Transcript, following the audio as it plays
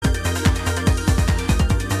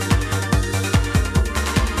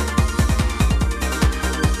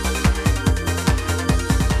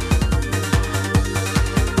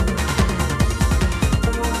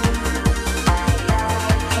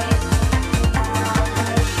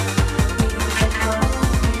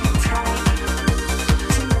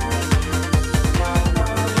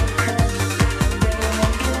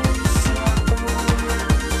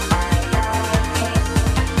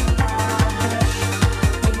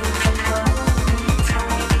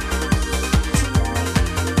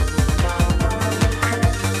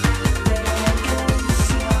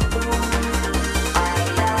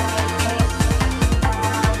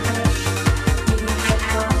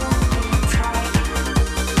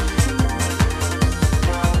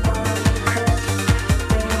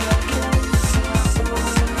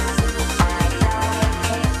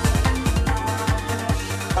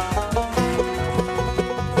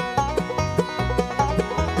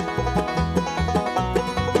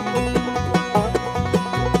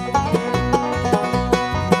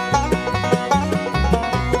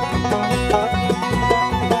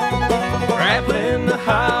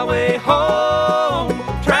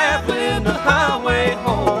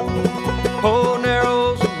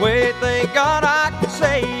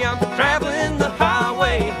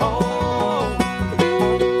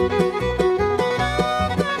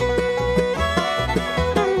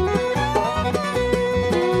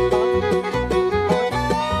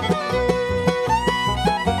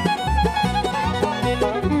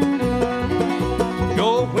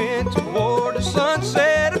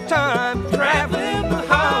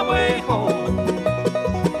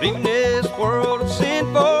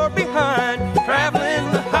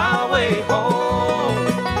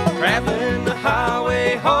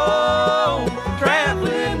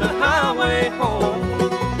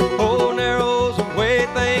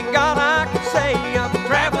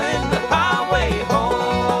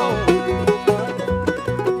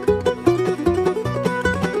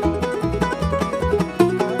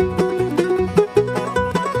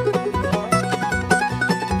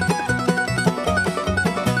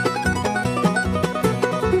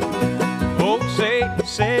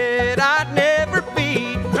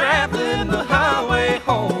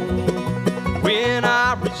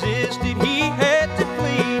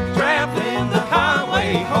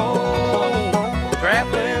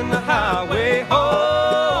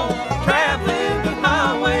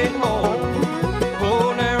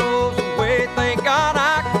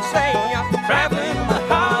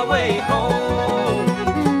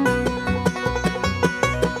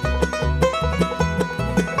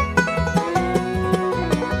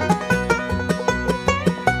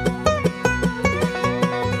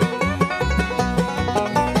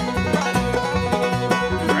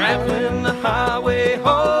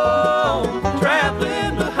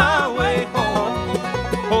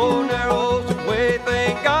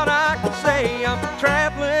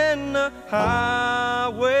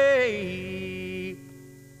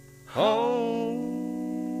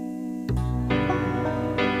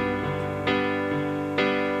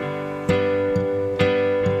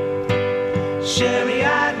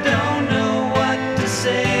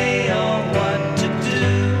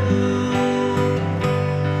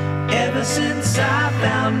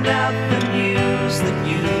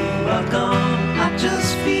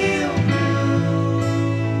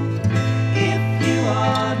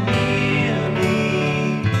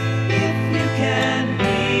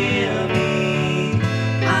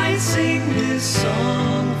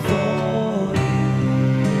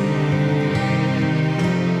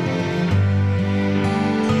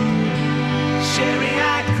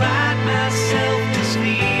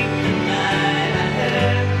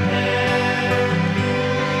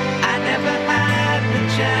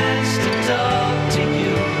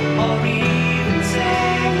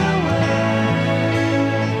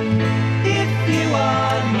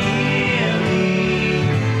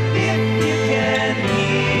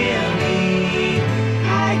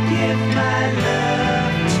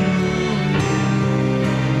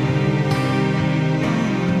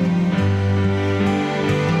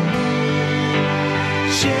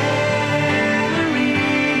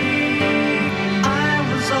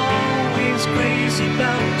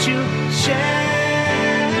about you,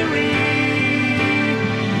 Sherry.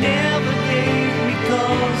 Never gave me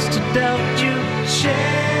cause to doubt you,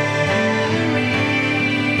 Sherry.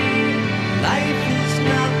 Life is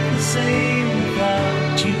not the same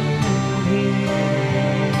without you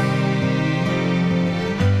here.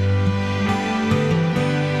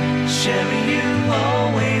 Sherry, you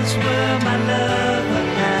always were my lover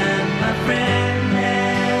and my friend.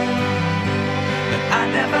 But I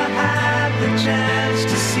never had the chance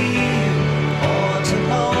to see you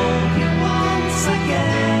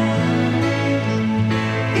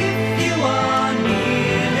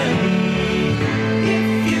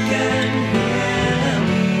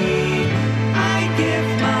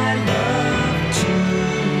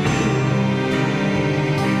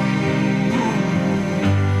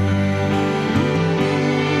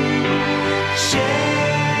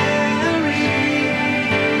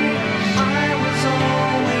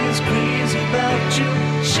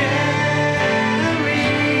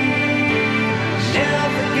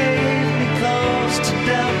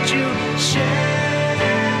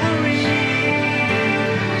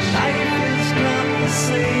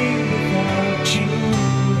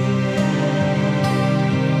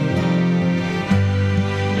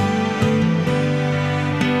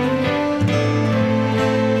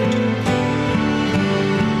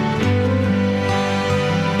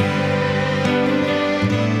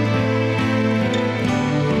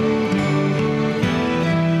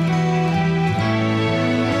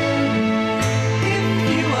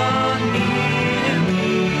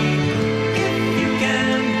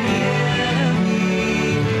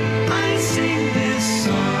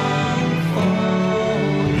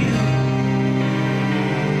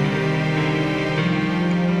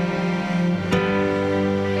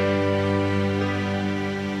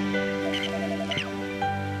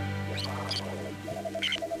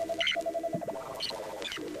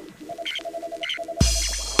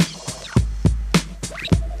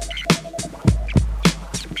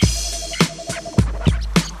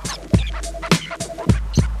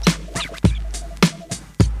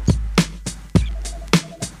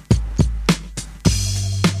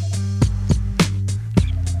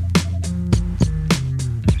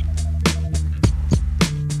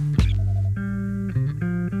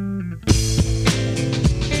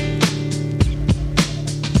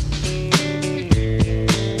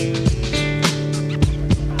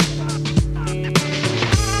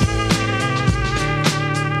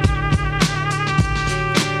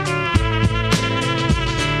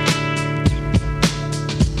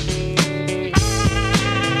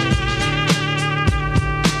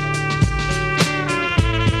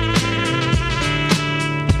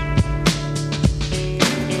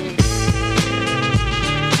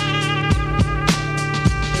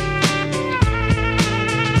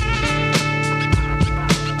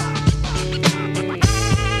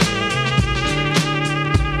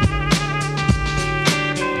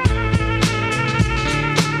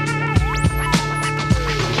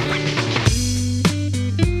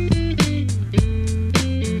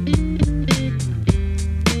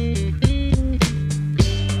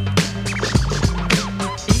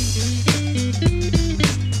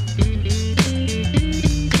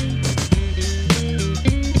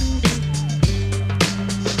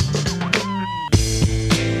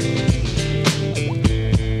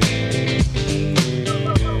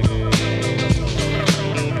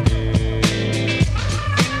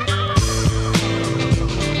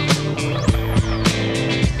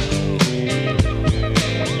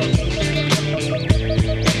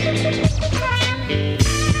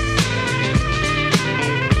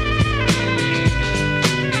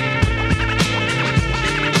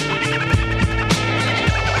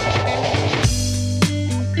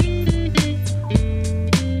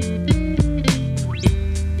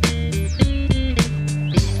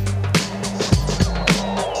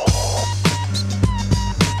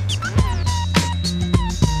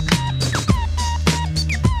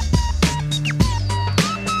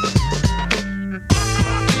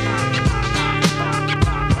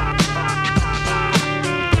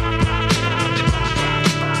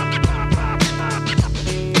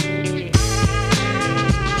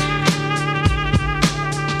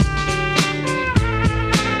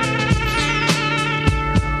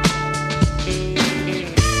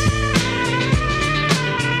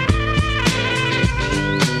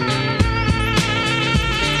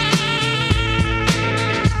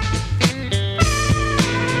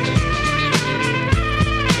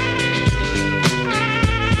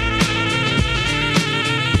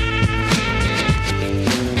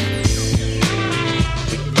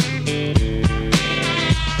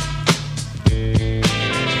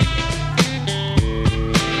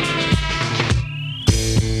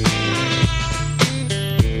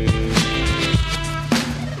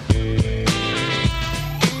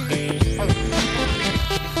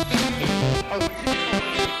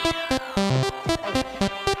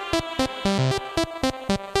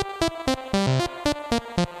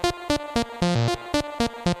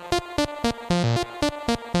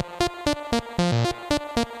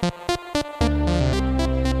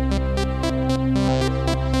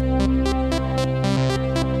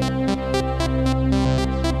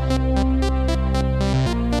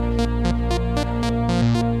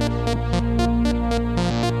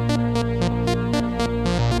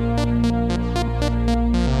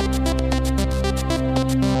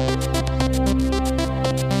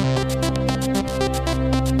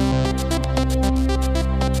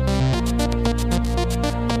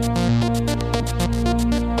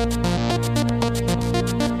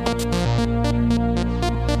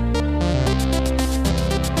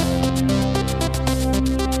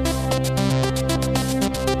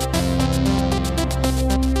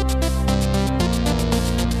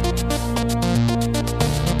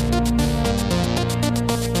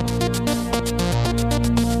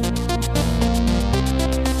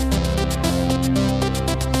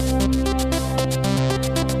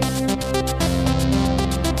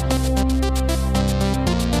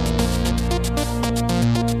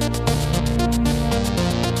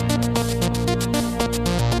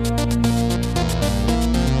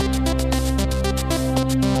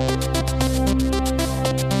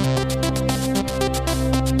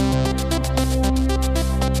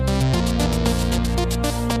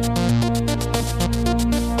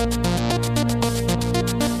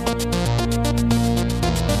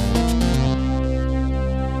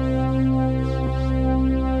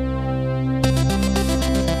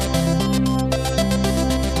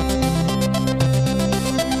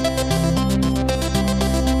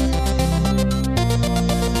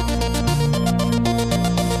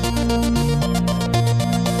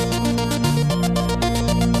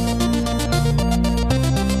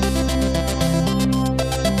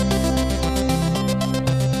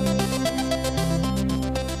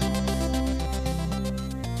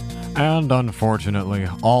And unfortunately,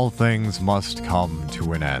 all things must come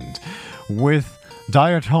to an end. With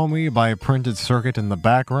Diatomy by Printed Circuit in the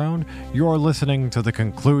background, you're listening to the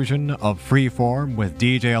conclusion of Freeform with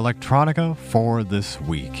DJ Electronica for this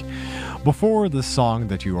week. Before the song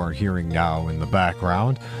that you are hearing now in the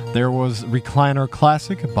background, there was Recliner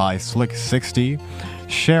Classic by Slick 60,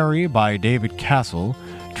 Sherry by David Castle,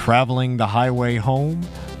 Traveling the Highway Home,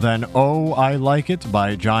 then Oh, I Like It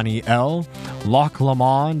by Johnny L., Loch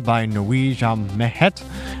Lomond by Nouija Mehet,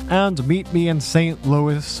 and Meet Me in St.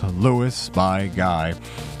 Louis, Louis by Guy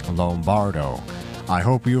Lombardo. I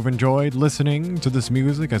hope you've enjoyed listening to this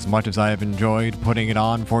music as much as I have enjoyed putting it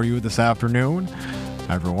on for you this afternoon.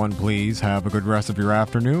 Everyone, please have a good rest of your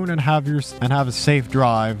afternoon and have a safe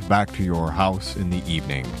drive back to your house in the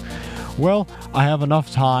evening. Well, I have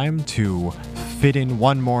enough time to fit in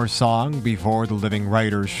one more song before the Living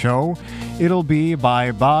Writers show. It'll be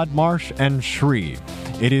by Bodmarsh and Shri.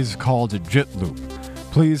 It is called Jitloop.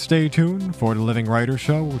 Please stay tuned for the Living Writers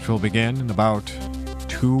show, which will begin in about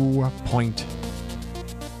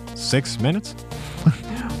 2.6 minutes.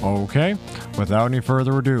 Okay, without any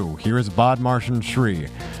further ado, here is Bodmarsh and Shri.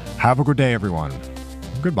 Have a good day, everyone.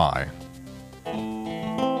 Goodbye.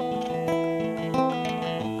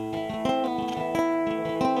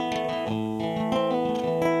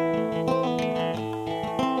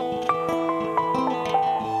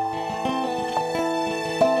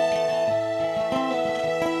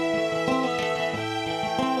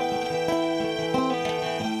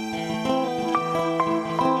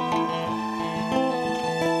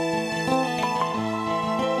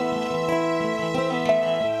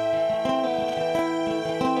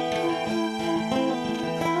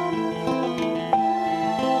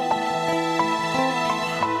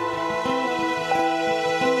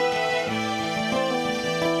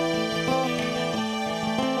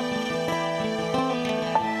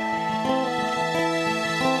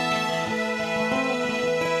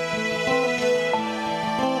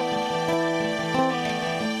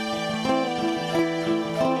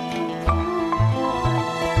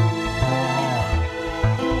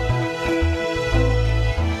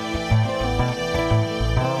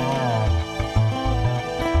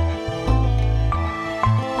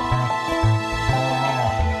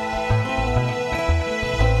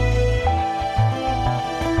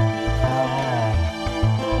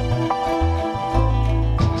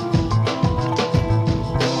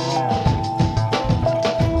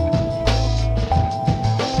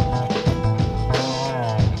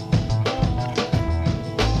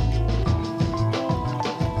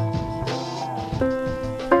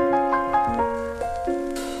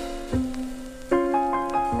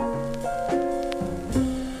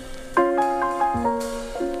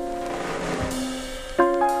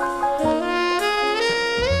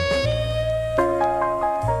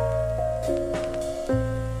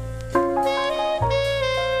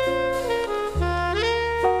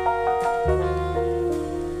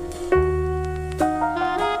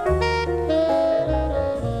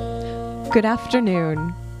 Good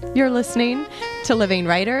afternoon. You're listening to Living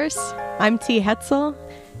Writers. I'm T. Hetzel,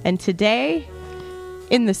 and today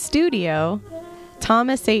in the studio,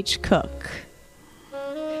 Thomas H. Cook.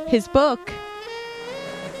 His book,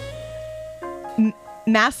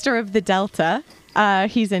 Master of the Delta,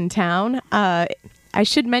 he's in town. I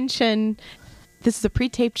should mention this is a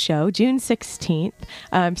pre-taped show, June 16th.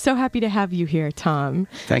 I'm so happy to have you here, Tom.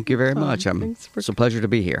 Thank you very much. It's a pleasure to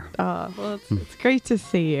be here. Well, it's great to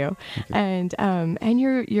see you. And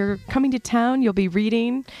you're coming to town. You'll be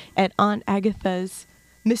reading at Aunt Agatha's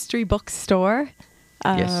Mystery Bookstore.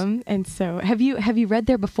 Yes. And so, have you read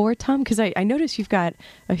there before, Tom? Because I noticed you've got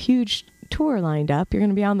a huge tour lined up. You're going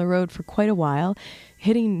to be on the road for quite a while,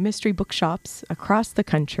 hitting mystery bookshops across the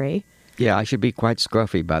country. Yeah, I should be quite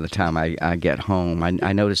scruffy by the time I get home.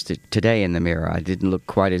 I noticed it today in the mirror. I didn't look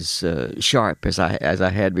quite as sharp as I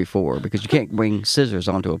had before, because you can't bring scissors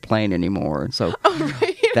onto a plane anymore, and so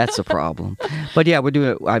that's a problem. But yeah,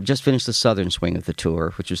 I've just finished the southern swing of the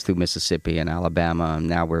tour, which was through Mississippi and Alabama, and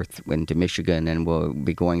now we're into Michigan, and we'll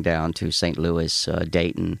be going down to St. Louis,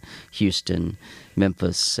 Dayton, Houston,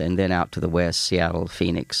 Memphis, and then out to the west, Seattle,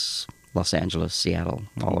 Phoenix, Los Angeles, Seattle,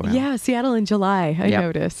 all around. Yeah, Seattle in July, I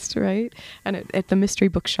noticed, right? And at the Mystery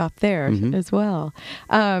Bookshop there as well.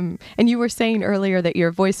 And you were saying earlier that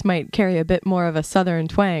your voice might carry a bit more of a southern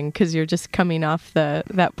twang because you're just coming off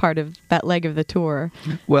that part of that leg of the tour.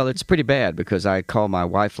 Well, it's pretty bad because I called my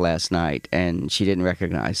wife last night and she didn't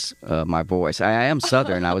recognize my voice. I am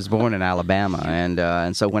southern. I was born in Alabama,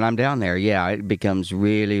 and so when I'm down there, it becomes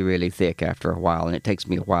really, really thick after a while, and it takes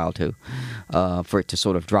me a while for it to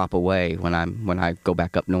sort of drop away. away when I go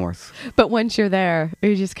back up north. But once you're there,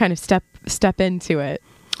 you just kind of step into it.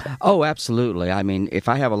 Oh, absolutely. I mean, if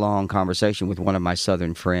I have a long conversation with one of my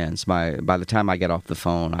Southern friends, by the time I get off the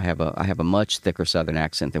phone, I have a much thicker Southern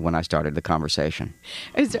accent than when I started the conversation.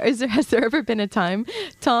 Has there ever been a time,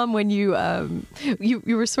 Tom, when you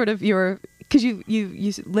were sort of because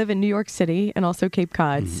you live in New York City and also Cape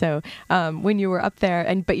Cod, so when you were up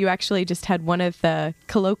there, but you actually just had one of the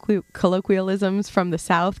colloquialisms from the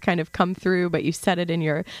South kind of come through, but you said it in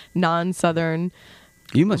your non-Southern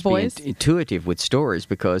You must voice? be intuitive with stories,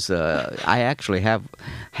 because I actually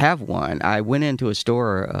have one. I went into a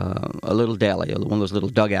store, a little deli, one of those little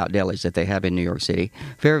dugout delis that they have in New York City,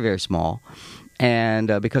 very, very small.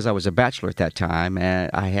 And because I was a bachelor at that time, and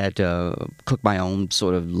I had to cook my own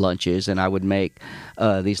sort of lunches, and I would make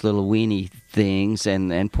these little weenie things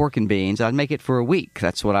and pork and beans. I'd make it for a week.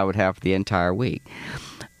 That's what I would have for the entire week.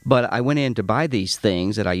 But I went in to buy these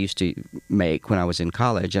things that I used to make when I was in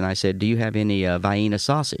college, and I said, "Do you have any Vienna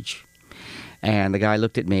sausage?" And the guy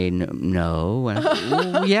looked at me, "No." And I said,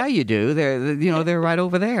 "Well, yeah, you do. They're right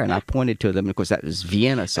over there." And I pointed to them, and of course, that was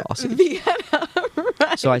Vienna sausage. Vienna,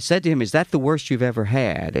 right. So I said to him, "Is that the worst you've ever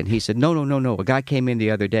had?" And he said, No. A guy came in the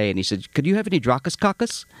other day, and he said, "Could you have any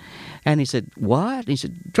Drakos?" And he said, "What?" And he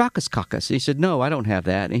said, "Drakos." He said, "No, I don't have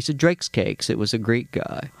that." And he said, "Drake's Cakes." It was a Greek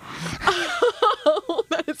guy. Oh,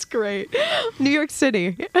 that's great. New York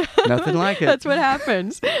City. Nothing like it. That's what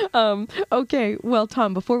happens. Okay, well,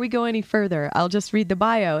 Tom, before we go any further, I'll just read the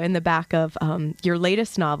bio in the back of your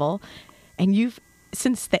latest novel. And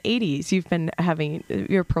since the 80s,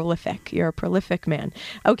 you're prolific. You're a prolific man.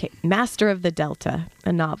 Okay, Master of the Delta,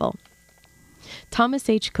 a novel. Thomas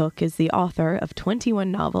H. Cook is the author of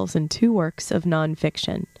 21 novels and 2 works of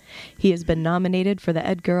nonfiction. He has been nominated for the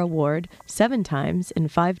Edgar Award 7 times in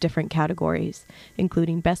 5 different categories,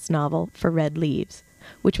 including Best Novel for Red Leaves,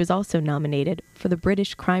 which was also nominated for the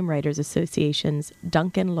British Crime Writers Association's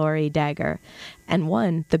Duncan Laurie Dagger, and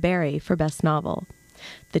won the Barry for Best Novel.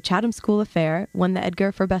 The Chatham School Affair won the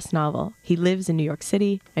Edgar for Best Novel. He lives in New York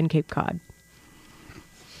City and Cape Cod,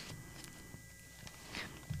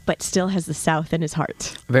 but still has the South in his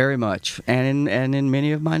heart. Very much. And in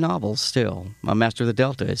many of my novels still. My Master of the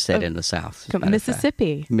Delta is set in the South. as a matter of fact.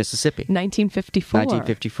 Mississippi. Mississippi. 1954.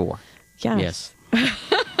 1954. Yes.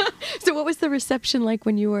 So what was the reception like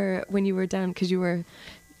when you were down, because you were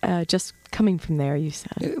just coming from there, you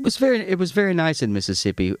said? It was very nice in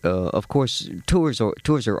Mississippi. Of course, tours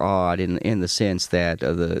are odd in the sense that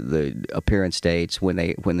the appearance dates when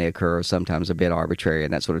they occur are sometimes a bit arbitrary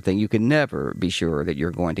and that sort of thing. You can never be sure that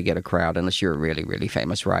you're going to get a crowd unless you're a really, really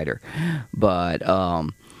famous writer. But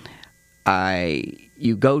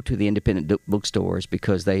you go to the independent bookstores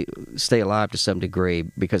because they stay alive to some degree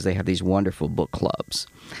because they have these wonderful book clubs.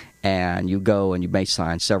 And you go and you may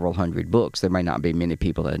sign several hundred books. There may not be many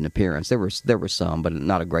people at an appearance. There were some, but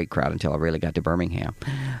not a great crowd until I really got to Birmingham.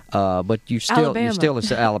 But you still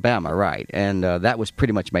Alabama, right? And that was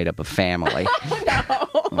pretty much made up of family.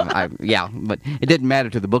 No. But it didn't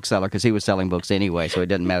matter to the bookseller because he was selling books anyway, so it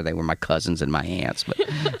didn't matter. They were my cousins and my aunts. But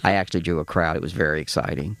I actually drew a crowd. It was very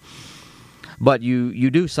exciting. But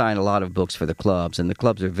you do sign a lot of books for the clubs, and the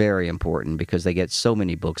clubs are very important because they get so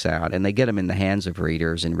many books out, and they get them in the hands of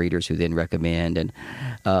readers, and readers who then recommend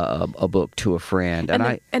a book to a friend.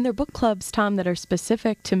 And they're book clubs, Tom, that are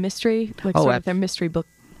specific to mystery, they're mystery book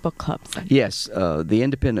clubs. Then. Yes, the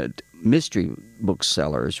independent mystery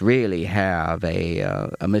booksellers really have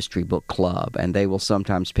a mystery book club, and they will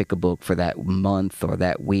sometimes pick a book for that month or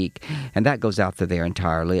that week, and that goes out to their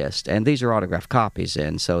entire list. And these are autographed copies,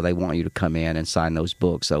 and so they want you to come in and sign those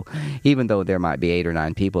books. So even though there might be 8 or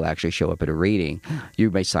 9 people actually show up at a reading, you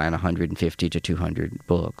may sign 150 to 200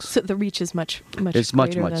 books. So the reach is much it's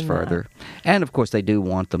much further. And of course they do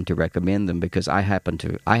want them to recommend them because I happen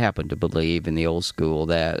to believe in the old school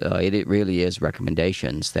that it really is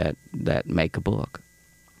recommendations that make a book.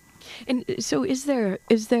 And so is there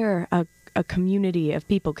a community of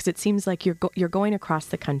people, because it seems like you're going across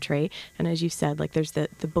the country, and as you said, like there's the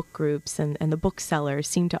book groups and the booksellers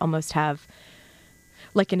seem to almost have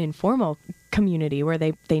like an informal community where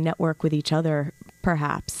they network with each other,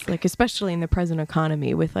 perhaps, like especially in the present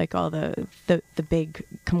economy with like all the big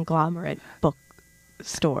conglomerate book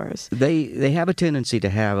stores. They have a tendency to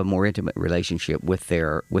have a more intimate relationship with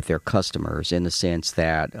their customers in the sense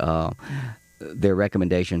that their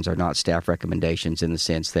recommendations are not staff recommendations in the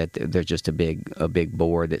sense that they're just a big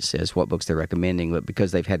board that says what books they're recommending, but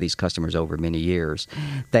because they've had these customers over many years,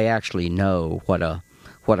 they actually know what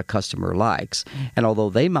a customer likes. And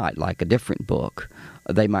although they might like a different book,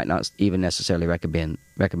 they might not even necessarily recommend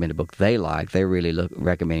a book they like. They're really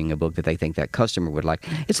recommending a book that they think that customer would like.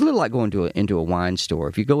 It's a little like going into a wine store.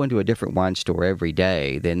 If you go into a different wine store every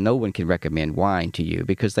day, then no one can recommend wine to you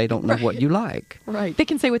because they don't know what you like. Right. They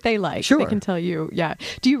can say what they like. Sure. They can tell you, yeah.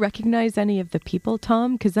 Do you recognize any of the people,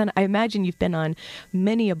 Tom? Because then I imagine you've been on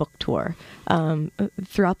many a book tour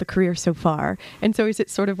throughout the career so far. And so is it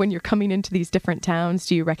sort of when you're coming into these different towns,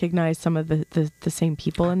 do you recognize some of the same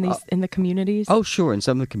people in these in the communities? Oh, sure. In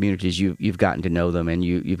some of the communities, you've gotten to know them, and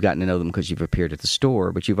you've gotten to know them because you've appeared at the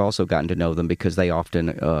store, but you've also gotten to know them because they often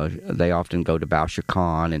go to Bauscher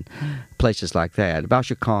Con and places like that.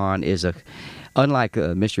 Bauscher Con is unlike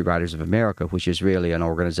Mystery Writers of America, which is really an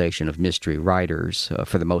organization of mystery writers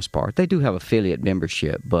for the most part. They do have affiliate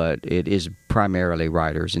membership, but it is primarily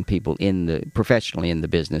writers and people professionally in the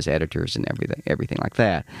business, editors and everything like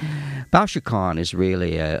that. Bauscher Con is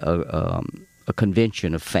really a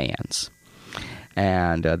convention of fans.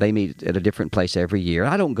 And they meet at a different place every year.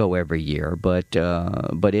 I don't go every year, but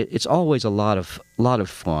it's always a lot of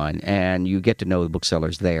fun, and you get to know the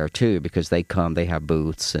booksellers there too because they come, they have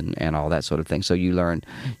booths and all that sort of thing. So you learn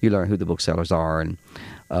who the booksellers are and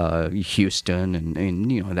Houston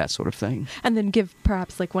and that sort of thing. And then give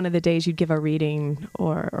perhaps like one of the days you'd give a reading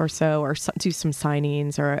or do some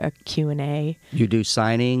signings or a Q&A. You do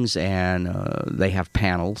signings, and they have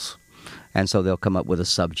panels. And so they'll come up with a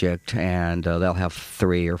subject, and they'll have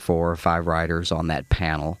 3 or 4 or 5 writers on that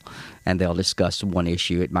panel, and they'll discuss one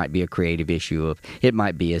issue. It might be a creative issue. It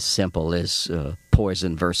might be as simple as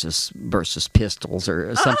poison versus pistols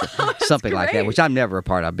or something like that, which I'm never a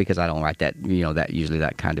part of because I don't write that usually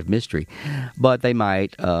that kind of mystery. But they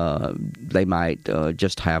might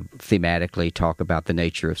just have thematically talk about the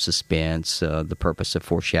nature of suspense, the purpose of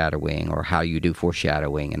foreshadowing, or how you do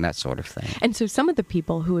foreshadowing, and that sort of thing. And so some of the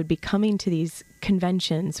people who would be coming to these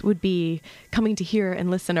conventions would be coming to hear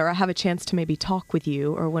and listen or have a chance to maybe talk with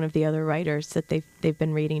you or one of the other writers that they've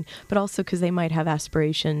been reading, but also because they might have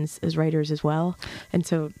aspirations as writers as well, and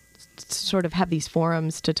so sort of have these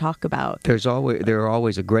forums to talk about. There are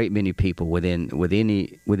always a great many people within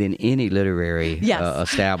any literary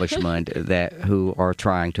establishment who are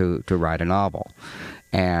trying to write a novel.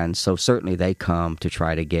 And so certainly they come to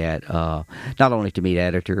try to get, not only to meet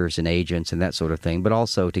editors and agents and that sort of thing, but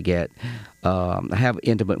also to get, have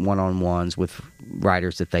intimate one-on-ones with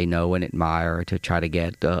writers that they know and admire to try to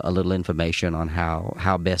get a little information on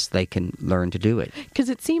how best they can learn to do it. Because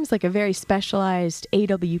it seems like a very specialized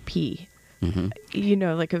AWP. Mm-hmm.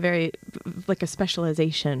 Like a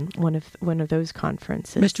specialization, one of those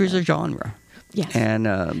conferences. Mystery is a genre. Yes. And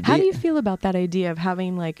how do you feel about that idea of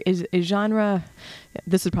having is genre?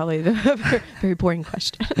 This is probably the very boring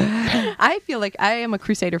question. I feel like I am a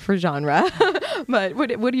crusader for genre, but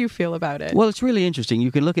what do you feel about it? Well, it's really interesting.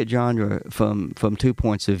 You can look at genre from 2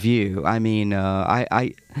 points of view. I mean,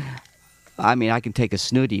 I can take a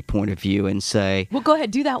snooty point of view and say, well, go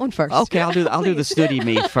ahead, do that one first. Okay, I'll do the snooty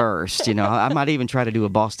me first. I might even try to do a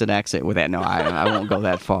Boston accent with that. No, I won't go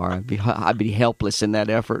that far. I'd be helpless in that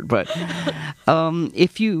effort. But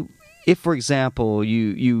if, for example,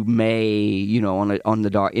 you may, in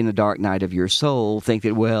the dark night of your soul, think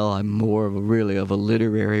that, well, I'm more of a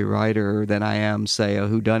literary writer than I am, say, a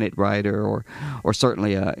whodunit writer, or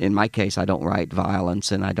certainly, in my case, I don't write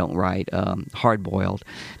violence and I don't write hard-boiled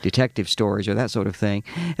detective stories or that sort of thing.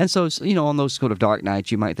 And so, on those sort of dark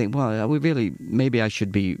nights, you might think, well, maybe I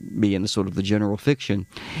should be in the sort of the general fiction.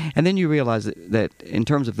 And then you realize that in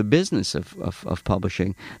terms of the business of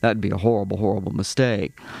publishing, that would be a horrible, horrible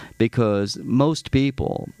mistake. Because most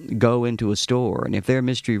people go into a store, and if they're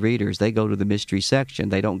mystery readers, they go to the mystery section.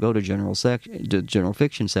 They don't go to the general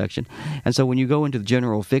fiction section. And so when you go into the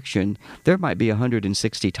general fiction, there might be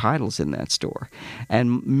 160 titles in that store.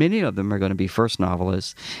 And many of them are going to be first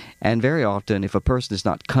novelists. And very often, if a person is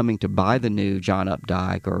not coming to buy the new John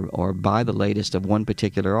Updike or buy the latest of one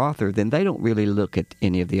particular author, then they don't really look at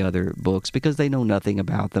any of the other books because they know nothing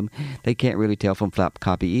about them. They can't really tell from flap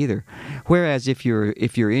copy either. Whereas if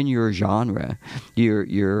you're in your genre,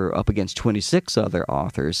 you're up against 26 other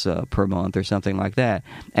authors per month or something like that,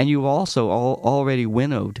 and you've also already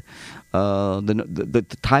winnowed the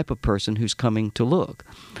type of person who's coming to look.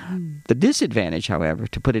 The disadvantage, however,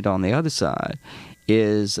 to put it on the other side,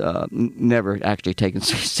 is never actually taken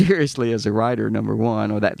seriously as a writer, number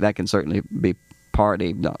one, or that can certainly be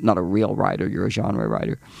party, not a real writer. You're a genre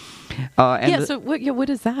writer. So what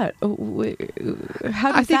is that?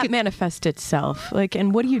 How does that manifest itself? Like,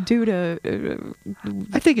 and what do you do to?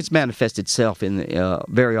 I think it's manifest itself in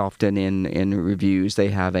very often in reviews. They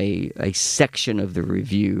have a section of the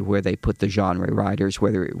review where they put the genre writers,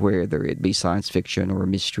 whether it be science fiction or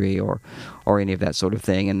mystery or any of that sort of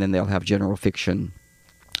thing, and then they'll have general fiction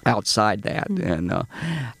outside that. And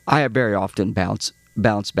I very often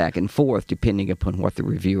bounce back and forth depending upon what the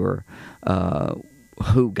reviewer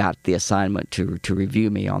who got the assignment to review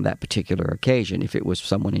me on that particular occasion. If it was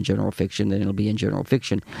someone in general fiction, then it'll be in general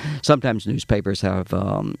fiction. Sometimes newspapers have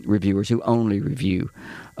reviewers who only review,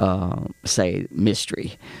 say,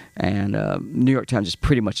 mystery. And New York Times is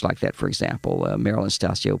pretty much like that, for example. Marilyn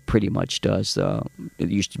Stasio pretty much does. It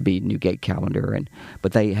used to be Newgate Calendar,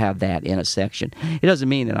 but they have that in a section. It doesn't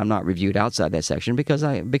mean that I'm not reviewed outside that section because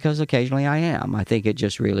occasionally I am. I think it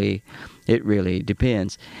really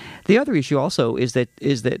depends. The other issue also is that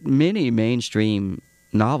many mainstream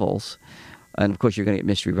novels, and of course you're going to get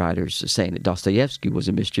mystery writers saying that Dostoevsky was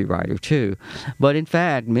a mystery writer too, but in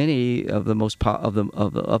fact many of the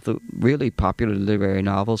of the really popular literary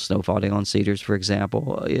novels, Snow Falling on Cedars, for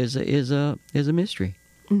example, is a mystery.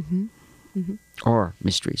 Mm-hmm. Mm-hmm. Or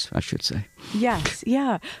mysteries, I should say. Yes,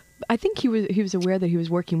 yeah. I think he was aware that he was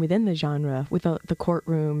working within the genre with the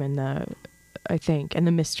courtroom and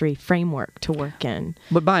the mystery framework to work in.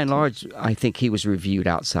 But by and large, I think he was reviewed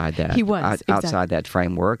outside that. He was outside that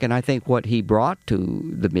framework, and I think what he brought to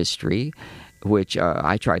the mystery, which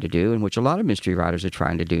I try to do, and which a lot of mystery writers are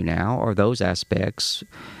trying to do now, are those aspects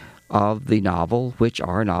of the novel which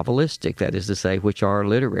are novelistic. That is to say, which are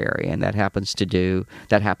literary, and that happens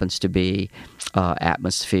to be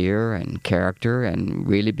atmosphere and character, and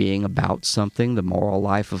really being about something, the moral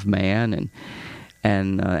life of man,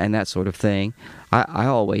 and that sort of thing. I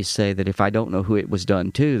always say that if I don't know who it was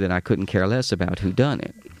done to, then I couldn't care less about who done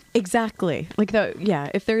it. Exactly. Like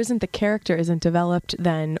if the character isn't developed,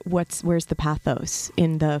 then where's the pathos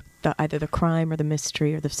in the either the crime or the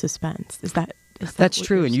mystery or the suspense? Is that That's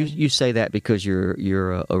true, and you say that because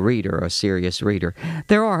you're a reader, a serious reader.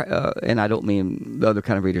 There are, and I don't mean the other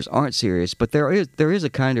kind of readers aren't serious, but there is a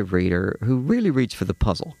kind of reader who really reads for the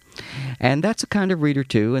puzzle, and that's a kind of reader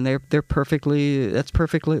too, and that's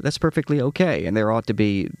perfectly okay, and there ought to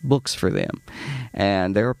be books for them.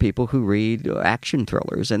 And there are people who read action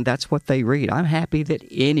thrillers, and that's what they read. I'm happy that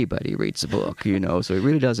anybody reads a book, so it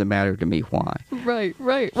really doesn't matter to me why. Right.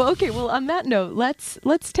 Well, okay. Well, on that note,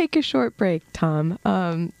 let's take a short break, Tom.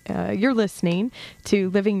 You're listening to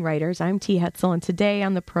Living Writers. I'm T. Hetzel, and today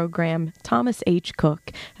on the program, Thomas H.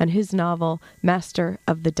 Cook and his novel, Master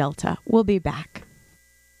of the Delta. We'll be back.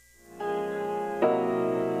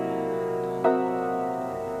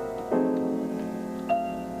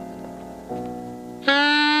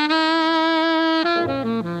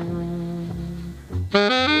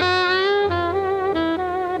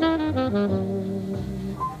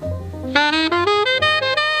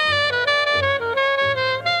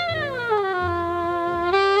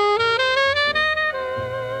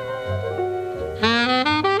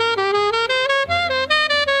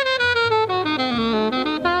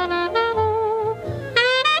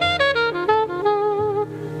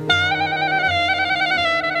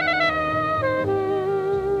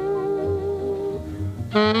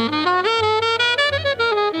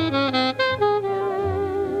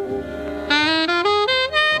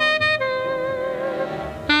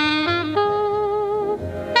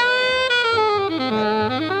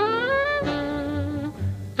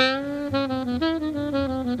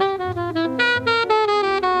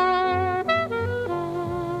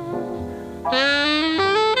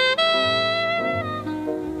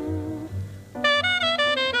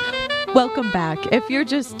 Welcome back. If you're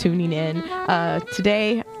just tuning in,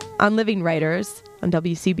 today on Living Writers on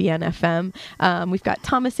WCBN FM, we've got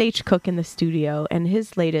Thomas H. Cook in the studio and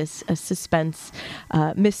his latest suspense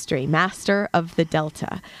mystery, Master of the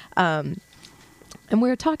Delta. And we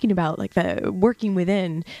were talking about like the working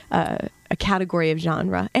within a category of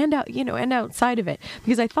genre and and outside of it,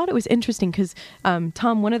 because I thought it was interesting because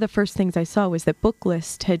Tom, one of the first things I saw was that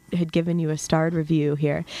Booklist had given you a starred review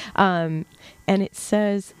here, and it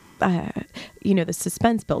says, the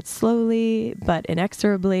suspense builds slowly but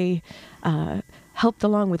inexorably, helped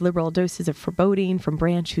along with liberal doses of foreboding from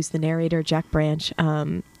Branch, who's the narrator, Jack Branch,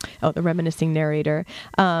 the reminiscing narrator,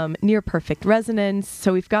 near perfect resonance.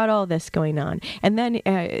 So we've got all this going on. And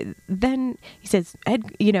then he says,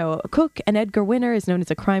 Cook, and Edgar Winter is known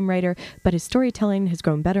as a crime writer, but his storytelling has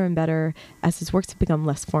grown better and better as his works have become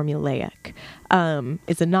less formulaic.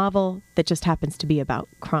 It's a novel that just happens to be about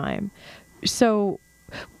crime. So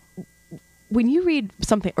when you read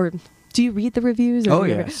something, or do you read the reviews? Or Oh, do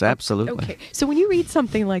you yes, absolutely. Okay, so when you read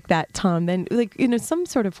something like that, Tom, then like in some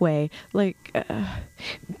sort of way, like,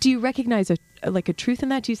 do you recognize a truth in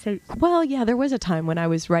that? Do you say, well, yeah, there was a time when I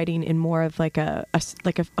was writing in more of like a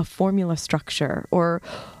formula structure, or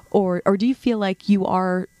do you feel like you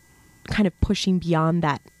are kind of pushing beyond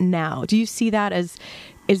that now? Do you see that as,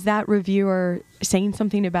 is that reviewer saying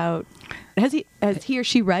something about, has he or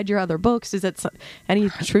she read your other books? Is it any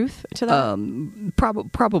truth to that?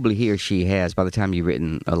 Probably he or she has. By the time you've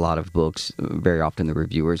written a lot of books, very often the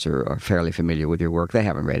reviewers are fairly familiar with your work. They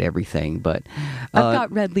haven't read everything, but I've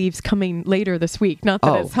got Red Leaves coming later this week. Not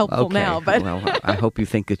that it's helpful okay. now, but well, I hope you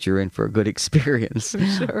think that you're in for a good experience.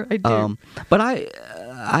 Sure, I do. But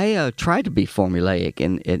I tried to be formulaic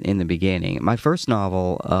in the beginning. My first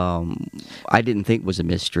novel, I didn't think was a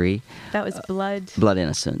mystery. That was Blood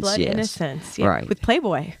Innocence. Blood yes. Innocence, yeah, right. with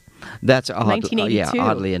Playboy. That's 1982,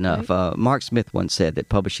 oddly enough. right? Mark Smith once said that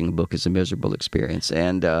publishing a book is a miserable experience,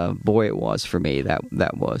 and boy, it was for me.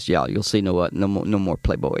 That was. Yeah, you'll see no more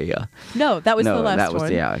Playboy. No, that was the last that was,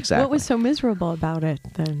 one. Yeah, exactly. What was so miserable about it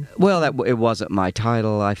then? Well, it wasn't my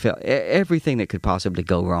title. I felt everything that could possibly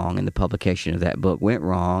go wrong in the publication of that book went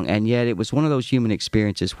wrong, and yet it was one of those human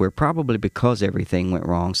experiences where probably because everything went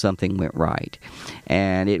wrong, something went right,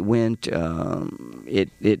 and it went.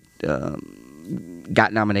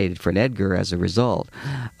 Got nominated for an Edgar as a result.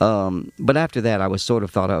 But after that, I was sort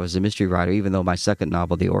of thought I was a mystery writer, even though my second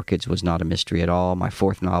novel, The Orchids, was not a mystery at all. My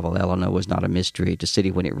fourth novel, Eleanor, was not a mystery. The City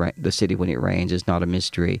When It Rains is not a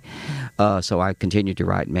mystery. So I continued to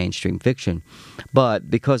write mainstream fiction. But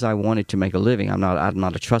because I wanted to make a living, I'm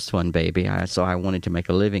not a trust fund baby, so I wanted to make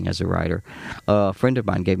a living as a writer. A friend of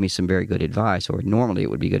mine gave me some very good advice, or normally it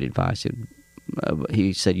would be good advice.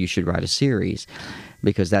 He said you should write a series,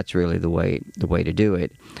 because that's really the way to do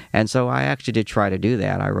it. And so I actually did try to do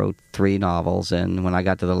that. I wrote 3 novels, and when I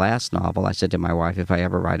got to the last novel, I said to my wife, if I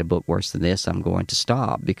ever write a book worse than this, I'm going to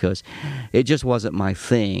stop, because it just wasn't my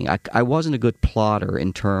thing. I wasn't a good plotter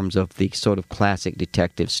in terms of the sort of classic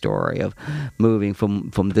detective story of moving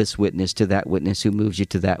from this witness to that witness who moves you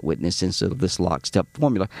to that witness instead of this lockstep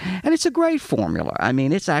formula. And it's a great formula. I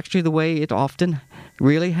mean, it's actually the way it often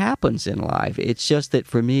really happens in life. It's just that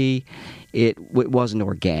for me, it wasn't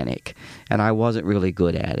organic, and I wasn't really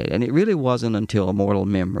good at it. And it really wasn't until Immortal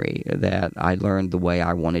Memory that I learned the way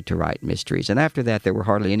I wanted to write mysteries. And after that, there were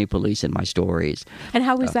hardly any police in my stories. And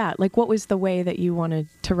how was that? Like, what was the way that you wanted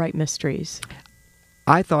to write mysteries?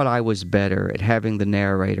 I thought I was better at having the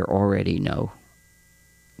narrator already know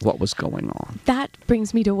what was going on. That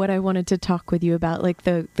brings me to what I wanted to talk with you about, like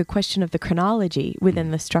the question of the chronology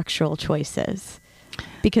within the structural choices.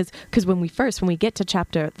 Because when we get to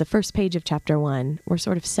the first page of chapter 1, we're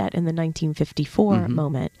sort of set in the 1954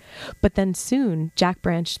 moment. But then soon, Jack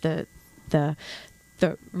Branch, the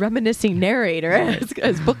reminiscing narrator,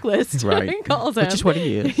 as Booklist right. calls him, which is what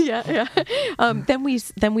he is. Yeah. Then we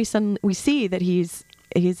see that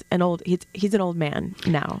he's an old man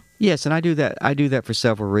now. Yes, and I do that for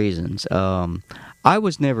several reasons. I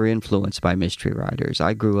was never influenced by mystery writers.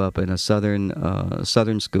 I grew up in a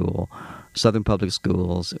southern school, Southern public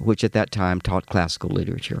schools, which at that time taught classical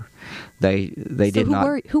literature. They did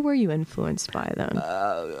not. Who were you influenced by then?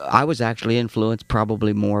 I was actually influenced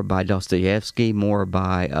probably more by Dostoevsky, more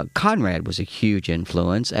by Conrad was a huge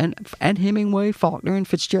influence, and Hemingway, Faulkner, and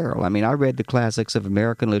Fitzgerald. I mean, I read the classics of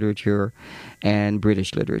American literature and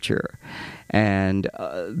British literature, and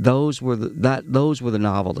those were the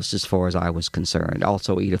novelists as far as I was concerned.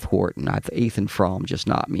 Also, Edith Wharton, Ethan Frome just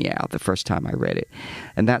knocked me out the first time I read it,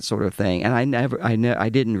 and that sort of thing. And I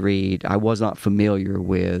didn't read. I was not familiar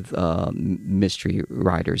with mystery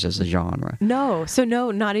writers as a genre. No,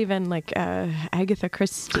 not even like Agatha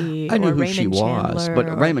Christie. I knew or who Raymond she was, Chandler,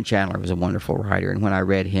 but Raymond Chandler was a wonderful writer, and when I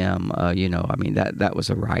read him, that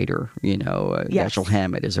was a writer. Yes. Dashiell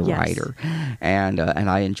Hammett is a Yes. writer, and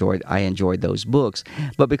I enjoyed those books.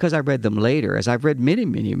 But because I read them later, as I've read many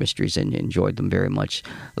mysteries and enjoyed them very much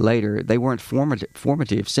later, they weren't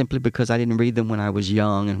formative simply because I didn't read them when I was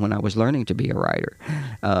young and when I was learning to be a writer.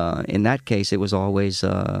 In that case, it was always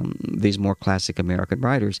these more classic American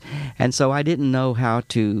writers, and so I didn't know how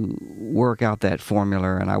to work out that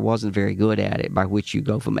formula, and I wasn't very good at it, by which you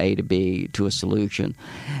go from A to B to a solution.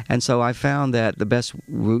 And so I found that the best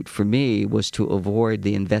route for me was to avoid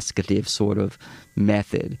the investigative sort of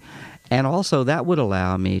method. And also, that would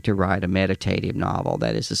allow me to write a meditative novel.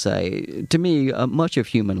 That is to say, to me, much of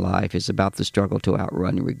human life is about the struggle to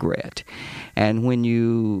outrun regret. And when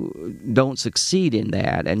you don't succeed in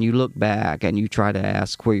that, and you look back and you try to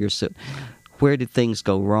ask where did things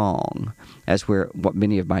go wrong, as what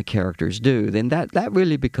many of my characters do, then that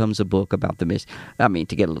really becomes a book about to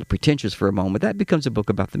get a little pretentious for a moment, that becomes a book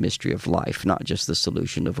about the mystery of life, not just the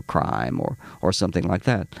solution of a crime or something like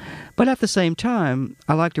that. But at the same time,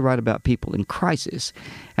 I like to write about people in crisis,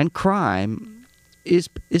 and crime is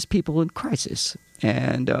people in crisis.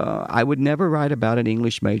 And I would never write about an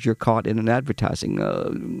English major caught in an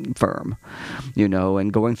advertising firm,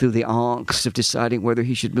 and going through the angst of deciding whether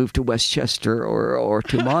he should move to Westchester or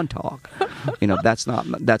to Montauk. That's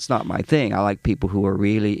not my thing. I like people who are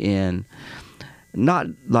really in not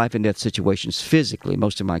life and death situations physically.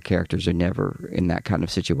 Most of my characters are never in that kind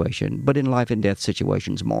of situation, but in life and death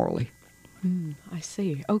situations morally. I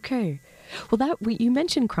see. Okay. Well, you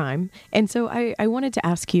mentioned crime, and so I wanted to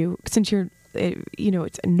ask you, since you're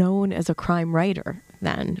it's known as a crime writer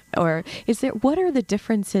then, or what are the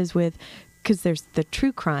differences with, because there's the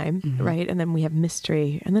true crime, right? And then we have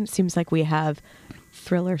mystery, and then it seems like we have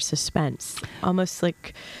thriller suspense, almost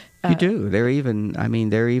like... You do. They're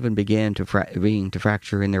even began to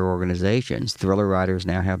fracture in their organizations. Thriller writers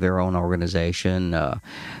now have their own organization.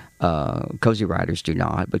 Cozy writers do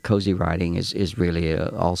not, but cozy writing is really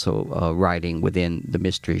also writing within the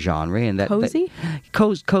mystery genre. And cozy?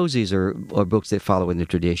 Cozies are books that follow in the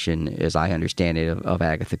tradition, as I understand it, of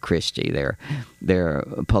Agatha Christie. They're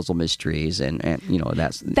puzzle mysteries and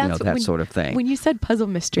that sort of thing. When you said puzzle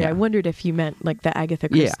mystery, I wondered if you meant like the Agatha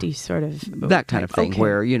Christie sort of that kind of thing,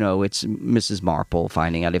 where it's Mrs. Marple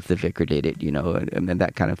finding out if the vicar did it, and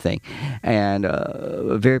that kind of thing, and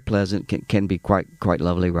very pleasant, can be quite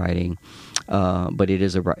lovely writing. But it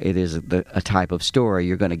is a type of story.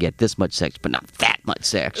 You're going to get this much sex, but not that much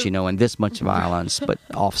sex, and this much violence, but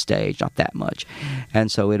off stage, not that much.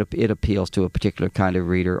 And so it appeals to a particular kind of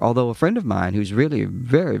reader. Although a friend of mine who's really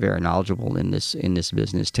very, very knowledgeable in this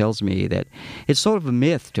business tells me that it's sort of a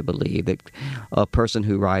myth to believe that a person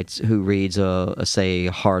who reads say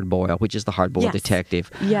Hard Boiled, which is the hard boiled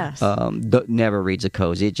detective, never reads a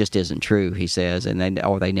cozy. It just isn't true, he says, and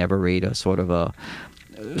they never read a sort of a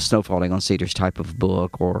Snow Falling on Cedars type of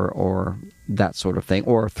book or that sort of thing,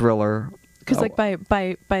 or a thriller. Because like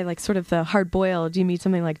by like sort of the hard boiled, you mean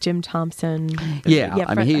something like Jim Thompson?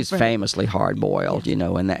 He's famously hard boiled,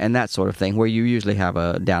 and that sort of thing, where you usually have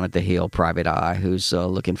a down at the heel private eye who's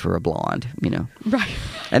looking for a blonde, Right.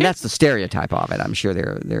 And that's the stereotype of it. I'm sure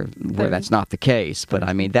where that's not the case, but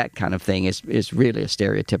I mean that kind of thing is really a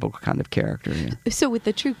stereotypical kind of character. So with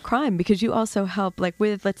the true crime, because you also help like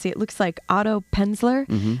with, let's see, it looks like Otto Penzler,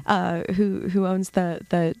 who owns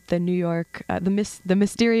the New York the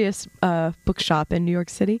mysterious bookshop in New York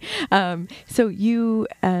City. So you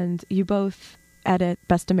both edit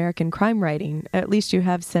Best American Crime Writing. At least you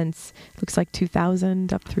have since, looks like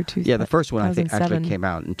 2000 up through 2007. Yeah, the first one I think actually came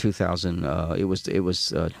out in 2000. It was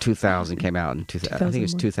 2000 came out in 2000. I think it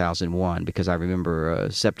was 2001, because I remember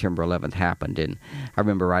September 11th happened, and I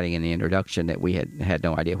remember writing in the introduction that we had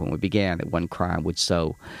no idea when we began that one crime would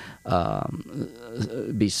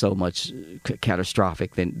be so much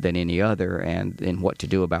catastrophic than any other, and what to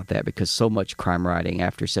do about that, because so much crime writing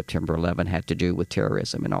after September 11 had to do with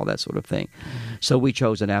terrorism and all that sort of thing. So we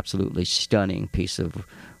chose an absolutely stunning piece of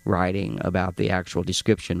writing about the actual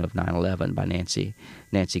description of 9/11 by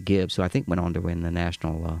Nancy Gibbs, who I think went on to win the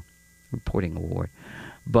National Reporting Award.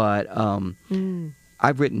 But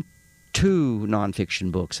I've written 2 nonfiction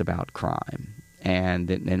books about crime.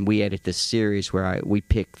 And we edit this series where we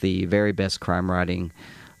pick the very best crime writing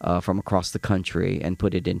from across the country and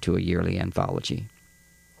put it into a yearly anthology.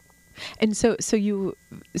 And so you're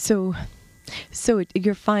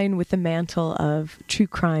fine with the mantle of true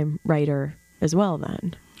crime writer as well,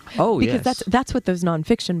 then? Oh, because yes. that's what those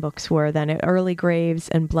nonfiction books were then. Early Graves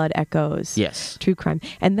and Blood Echoes. Yes. True crime.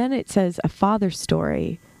 And then it says A Father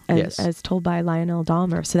Story. As told by Lionel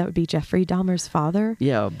Dahmer. So that would be Jeffrey Dahmer's father?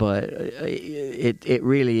 Yeah, but it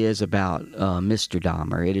really is about Mr.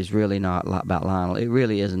 Dahmer. It is really not about Lionel. It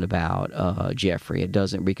really isn't about Jeffrey. It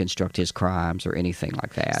doesn't reconstruct his crimes or anything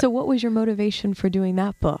like that. So what was your motivation for doing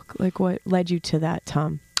that book? Like, what led you to that,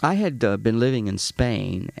 Tom? I had been living in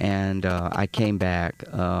Spain, and I came back,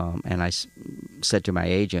 and I said to my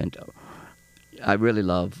agent, I really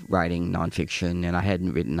love writing nonfiction, and I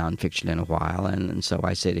hadn't written nonfiction in a while, and so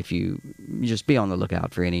I said, if you just be on the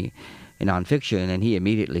lookout for any nonfiction, and he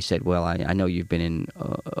immediately said, well, I know you've been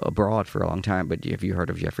abroad for a long time, but have you heard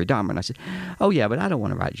of Jeffrey Dahmer? And I said, oh yeah, but I don't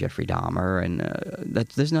want to write Jeffrey Dahmer, and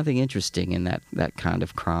there's nothing interesting in that kind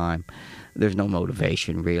of crime. There's no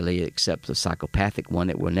motivation really, except the psychopathic one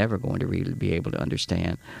that we're never going to really be able to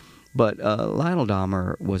understand. But Lionel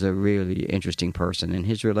Dahmer was a really interesting person, and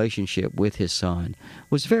his relationship with his son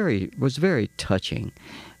was very touching.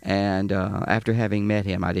 And after having met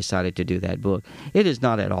him, I decided to do that book. It is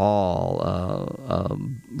not at all a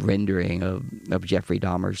rendering of Jeffrey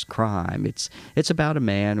Dahmer's crime. It's about a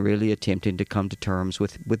man really attempting to come to terms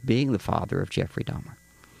with being the father of Jeffrey Dahmer.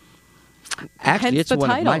 Actually, Hence it's one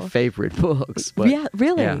title. of my favorite books. But, yeah,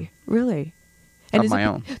 really, yeah, really. And of is my it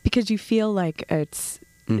own. because you feel like it's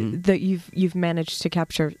Mhm. that you've managed to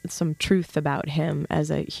capture some truth about him as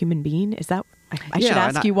a human being? Is that I should Yeah,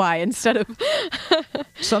 and ask you why instead of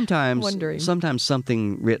Sometimes wondering.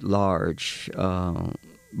 something writ large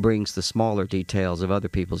brings the smaller details of other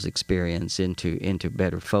people's experience into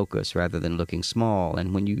better focus rather than looking small.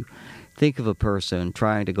 And when you think of a person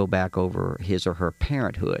trying to go back over his or her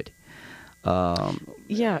parenthood,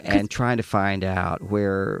 yeah, 'cause- and trying to find out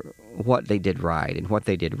what they did right and what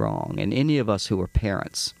they did wrong, and any of us who are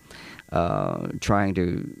parents trying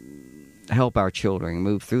to help our children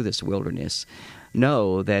move through this wilderness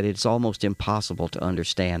know that it's almost impossible to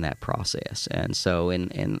understand that process. And so,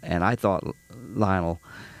 and I thought Lionel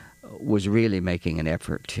was really making an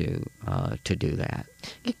effort to do that.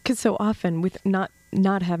 Because so often, with not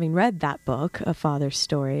having read that book, A Father's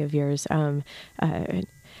Story of yours, and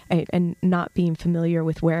not being familiar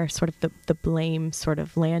with where sort of the blame sort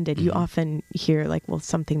of landed, you often hear like, well,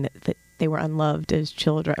 something that they were unloved as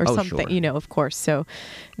children or Oh, something, sure. Of course. So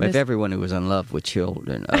If everyone who was unloved with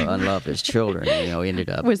children, unloved as children, ended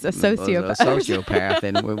up Was a sociopath. a sociopath,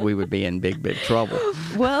 and we would be in big trouble.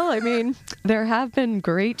 well, I mean, there have been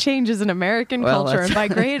great changes in American Well, culture, and by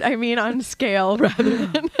great, I mean on scale rather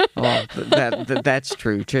than. Well, that's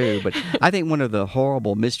true too. But I think one of the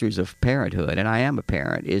horrible mysteries of parenthood, and I am a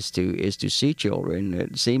parent, is to see children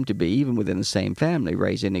that seem to be, even within the same family,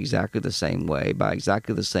 raised in exactly the same way by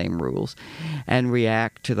exactly the same rules, and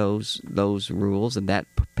react to those rules and that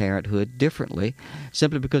parenthood differently,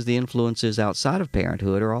 simply because the influences outside of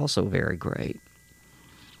parenthood are also very great.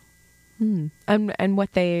 And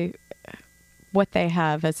what they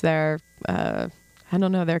have as their I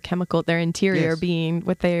don't know, their chemical, their interior Yes. being,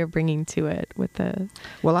 what they are bringing to it with the.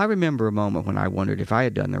 Well, I remember a moment when I wondered if I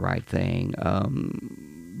had done the right thing.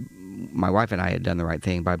 My wife and I had done the right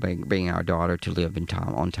thing by bringing our daughter to live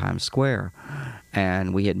on Times Square.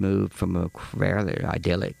 And we had moved from a fairly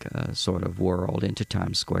idyllic sort of world into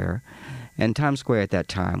Times Square. And Times Square at that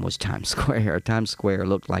time was Times Square. Times Square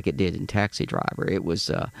looked like it did in Taxi Driver. It was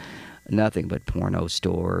nothing but porno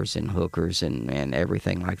stores and hookers and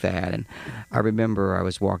everything like that. And I remember I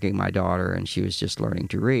was walking my daughter, and she was just learning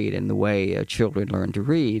to read. And the way children learn to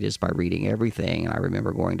read is by reading everything. And I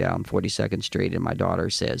remember going down 42nd Street, and my daughter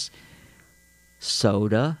says,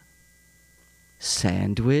 "Soda,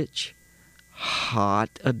 sandwich, hot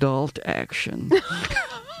adult action."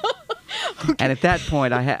 And at that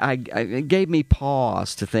point, it gave me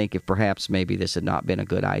pause to think if perhaps maybe this had not been a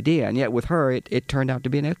good idea. And yet with her, it turned out to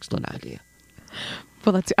be an excellent idea.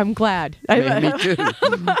 Well, I'm glad. Me too.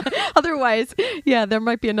 Otherwise, yeah, there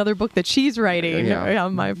might be another book that she's writing Yeah.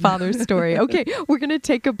 on my father's story. Okay, we're going to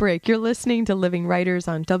take a break. You're listening to Living Writers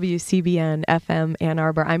on WCBN FM Ann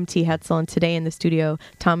Arbor. I'm T. Hetzel, and today in the studio,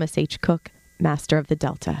 Thomas H. Cook, Master of the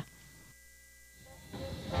Delta.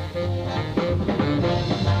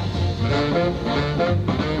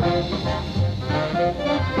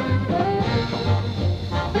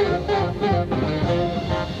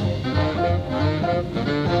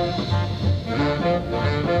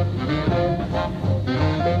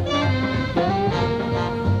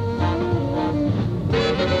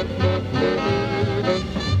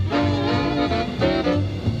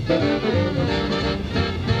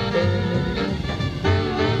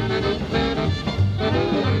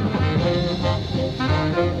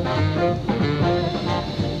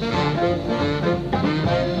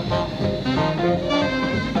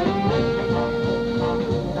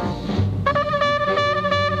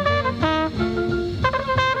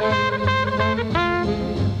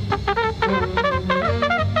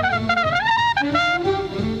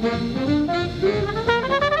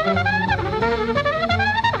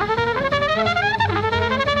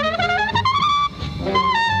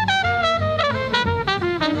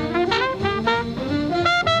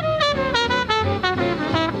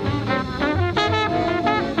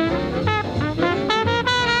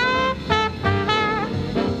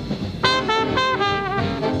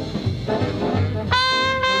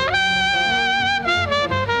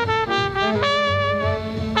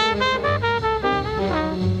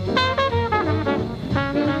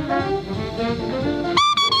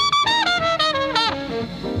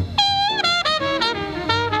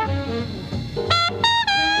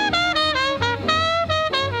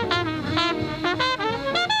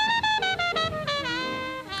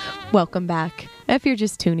 Welcome back. If you're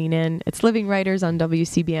just tuning in, it's Living Writers on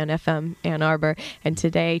WCBN FM Ann Arbor, and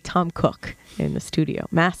today Tom Cook in the studio,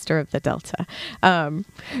 master of the Delta.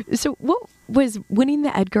 So what was winning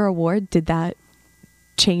the Edgar Award? Did that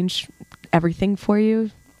change everything for you?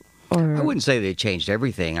 Or? I wouldn't say that it changed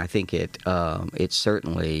everything. I think it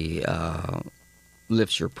certainly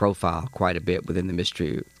lifts your profile quite a bit within the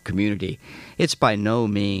mystery community. It's by no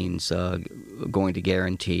means going to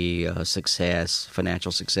guarantee success,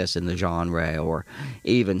 financial success in the genre, or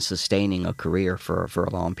even sustaining a career for a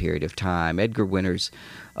long period of time. Edgar winners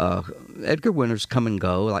come and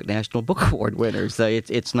go like National Book Award winners.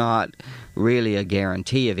 It's not really a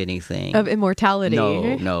guarantee of anything. Of immortality.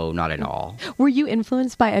 No, not at all. Were you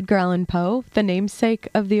influenced by Edgar Allan Poe, the namesake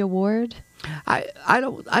of the award? I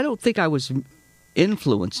don't think I was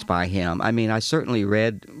influenced by him. I mean, I certainly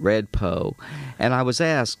read Poe, and I was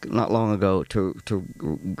asked not long ago to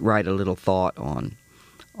write a little thought on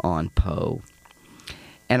Poe,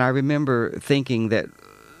 and I remember thinking that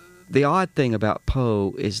the odd thing about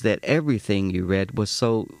Poe is that everything you read was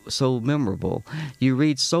so memorable. You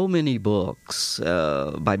read so many books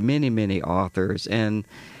by many authors, and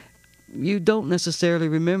you don't necessarily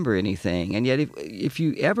remember anything. And yet, if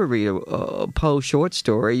you ever read a Poe short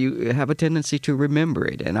story, you have a tendency to remember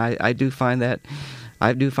it. And I do find that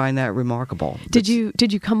remarkable. Did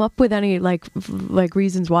you come up with any like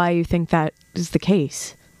reasons why you think that is the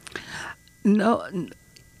case? No.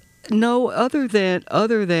 Other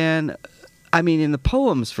than. I mean, in the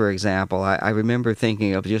poems, for example, I remember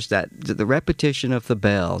thinking of just that, the repetition of the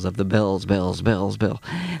bells,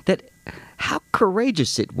 that how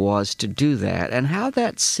courageous it was to do that, and how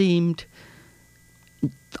that seemed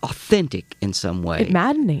authentic in some way.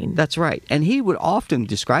 Maddening. That's right. And he would often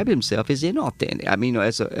describe himself as inauthentic. I mean,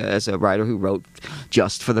 as a writer who wrote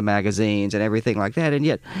just for the magazines and everything like that. And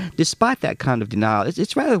yet, despite that kind of denial,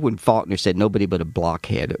 it's rather when Faulkner said nobody but a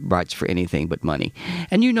blockhead writes for anything but money.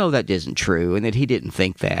 And you know that isn't true, and that he didn't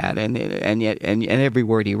think that. And yet every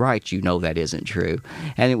word he writes, you know that isn't true.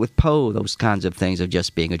 And with Poe, those kinds of things of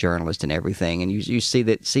just being a journalist and everything. And you see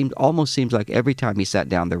that almost seems like every time he sat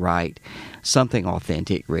down to write, something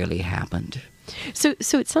authentic really happened. So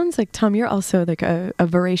it sounds like, Tom, you're also like a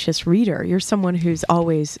voracious reader. You're someone who's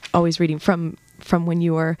always reading from when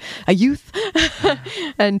you were a youth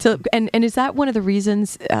and is that one of the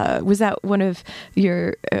reasons, was that one of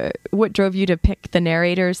your what drove you to pick the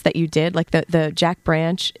narrators that you did? Like the Jack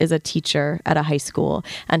Branch is a teacher at a high school,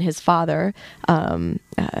 and his father on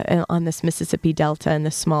this Mississippi Delta in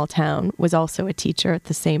this small town was also a teacher at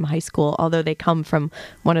the same high school, although they come from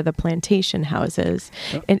one of the plantation houses.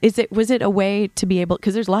 Oh. And was it a way to be able,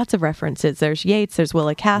 because there's lots of references, there's Yeats, there's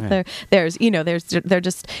Willa Cather, there's they're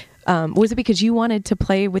just was it because you wanted to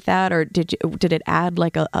play with that, or did it add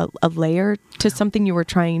like a layer to something you were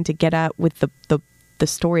trying to get at with the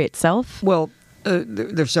story itself? Well,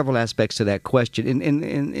 there are several aspects to that question.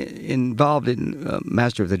 Involved in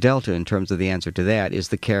Master of the Delta, in terms of the answer to that, is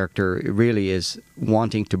the character really is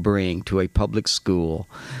wanting to bring to a public school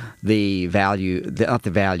not the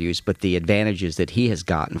values, but the advantages that he has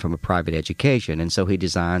gotten from a private education. And so he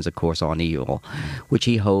designs a course on Eel, which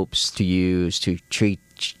he hopes to use to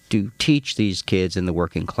teach these kids in the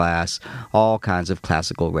working class all kinds of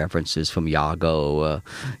classical references from Iago,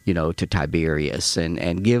 to Tiberius,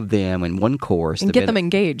 and give them in one course. And get them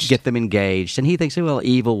engaged. Get them engaged. And he thinks, well,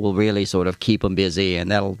 evil will really sort of keep them busy,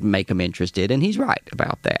 and that'll make them interested. And he's right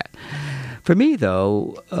about that. For me,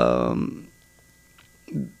 though,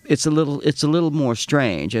 it's a little more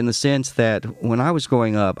strange in the sense that when I was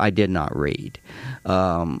growing up, I did not read.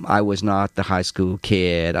 I was not the high school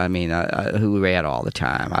kid. I mean, who read all the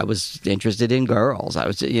time. I was interested in girls.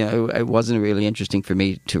 It wasn't really interesting for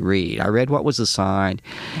me to read. I read what was assigned,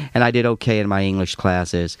 and I did okay in my English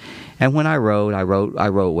classes. And when I wrote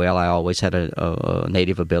well. I always had a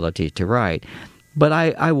native ability to write. But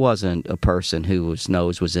I wasn't a person whose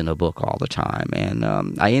nose was in a book all the time. And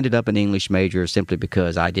I ended up an English major simply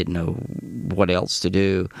because I didn't know what else to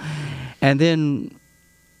do. And then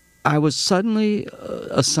I was suddenly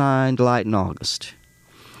assigned Light and August.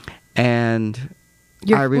 And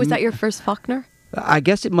was that your first Faulkner? I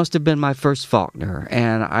guess it must have been my first Faulkner.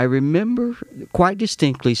 And I remember quite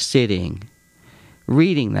distinctly sitting,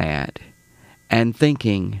 reading that, and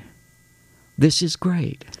thinking, this is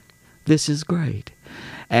great. This is great.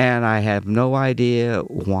 And I have no idea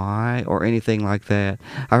why or anything like that.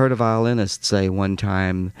 I heard a violinist say one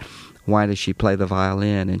time, why does she play the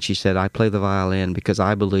violin? And she said, I play the violin because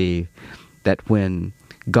I believe that when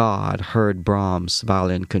God heard Brahms'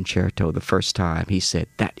 violin concerto the first time, he said,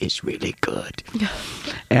 that is really good.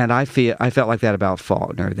 And I felt like that about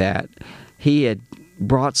Faulkner, that he had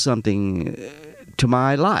brought something to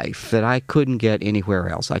my life that I couldn't get anywhere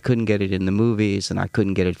else. I couldn't get it in the movies, and I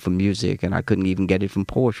couldn't get it from music, and I couldn't even get it from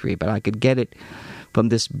poetry, but I could get it from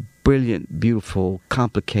this brilliant, beautiful,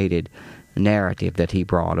 complicated narrative that he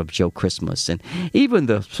brought of Joe Christmas, and even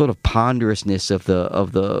the sort of ponderousness of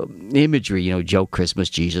the imagery, Joe Christmas,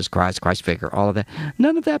 Jesus Christ, Christ figure, all of that.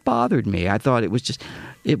 None of that bothered me. I thought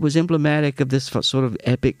it was emblematic of this sort of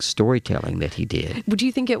epic storytelling that he did. Would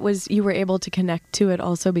you think you were able to connect to it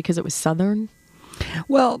also because it was Southern?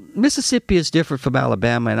 Well, Mississippi is different from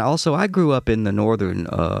Alabama, and also I grew up in the northern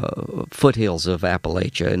foothills of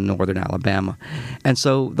Appalachia in northern Alabama. And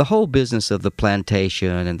so the whole business of the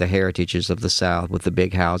plantation and the heritages of the South with the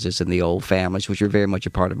big houses and the old families, which are very much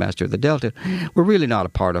a part of Master of the Delta, were really not a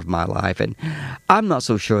part of my life. And I'm not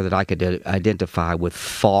so sure that I could identify with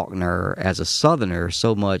Faulkner as a Southerner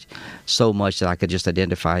so much that I could just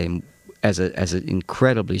identify him as an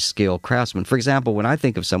incredibly skilled craftsman. For example, when I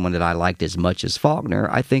think of someone that I liked as much as Faulkner,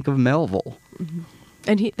 I think of Melville. Mm-hmm.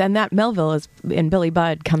 And that Melville and Billy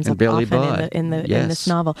Budd comes up often in this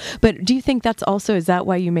novel. But do you think is that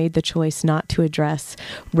why you made the choice not to address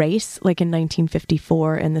race, like in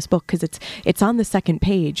 1954 in this book? Because it's on the second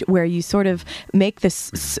page where you sort of make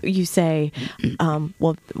this. You say,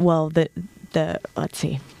 let's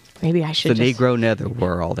see. Maybe I should the Negro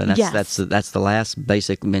Netherworld, and that's the last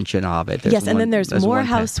basic mention of it. And then there's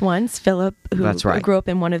Morehouse once, Philip, who grew up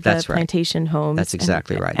in one of the plantation homes. That's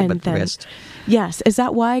exactly right. And but then, the rest. Yes, is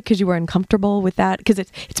that why? Because you were uncomfortable with that? Because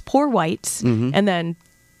it's poor whites, and then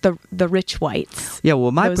the rich whites. Yeah, well,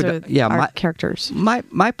 my characters.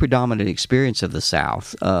 My predominant experience of the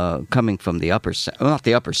South, coming from the not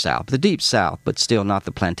the upper South, the deep South, but still not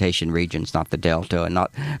the plantation regions, not the Delta, and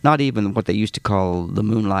not even what they used to call the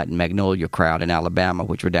Moonlight and Magnolia crowd in Alabama,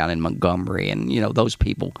 which were down in Montgomery, and those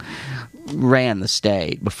people ran the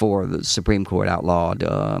state before the Supreme Court outlawed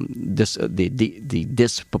the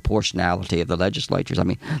disproportionality of the legislatures. I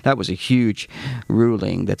mean, that was a huge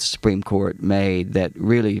ruling that the Supreme Court made that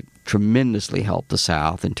really tremendously helped the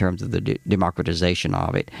South in terms of the democratization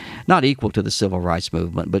of it. Not equal to the civil rights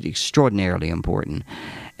movement, but extraordinarily important.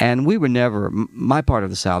 And we were my part of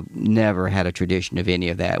the South never had a tradition of any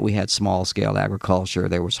of that. We had small-scale agriculture.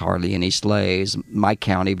 There was hardly any slaves. My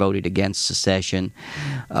county voted against secession.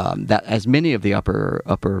 As many of the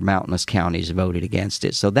upper mountainous counties voted against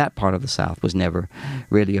it. So that part of the South was never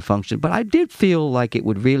really a function. But I did feel like it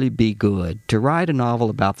would really be good to write a novel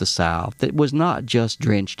about the South that was not just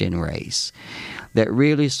drenched in race, that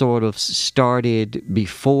really sort of started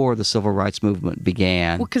before the civil rights movement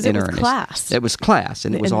began. Well, because it was class. It was class,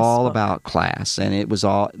 and it was all about class, and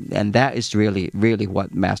that is really, really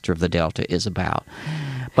what Master of the Delta is about.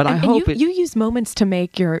 But I hope you use moments to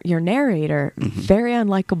make your narrator very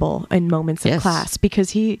unlikable in moments of class,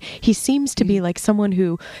 because he seems to be like someone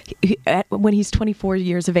who when he's 24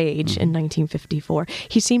 years of age in 1954,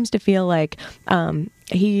 he seems to feel like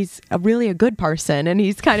he's really a good person and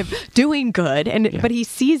he's kind of doing good, but he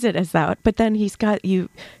sees it as that. But then he's got you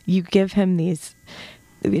give him these.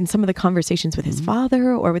 In some of the conversations with his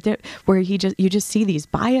father, or where you just see these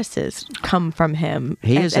biases come from him,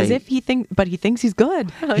 as if he thinks he's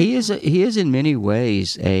good. He is in many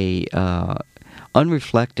ways a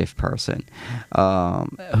unreflective person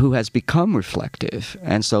who has become reflective,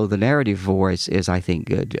 and so the narrative voice is, I think,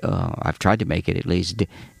 good. I've tried to make it at least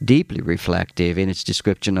deeply reflective in its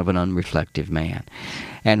description of an unreflective man.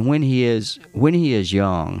 And when he is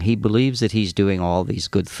young, he believes that he's doing all these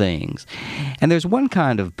good things. And there's one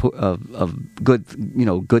kind of good,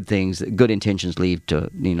 good things, good intentions lead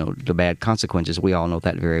to, to bad consequences. We all know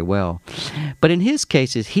that very well. But in his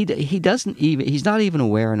cases, he's not even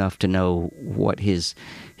aware enough to know what his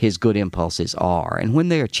good impulses are, and when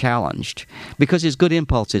they are challenged, because his good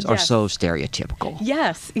impulses are so stereotypical.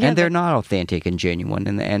 Yes, and they're not authentic and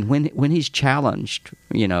genuine. And when he's challenged,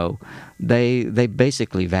 they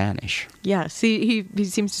basically vanish. Yes, he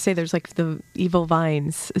seems to say there's like the evil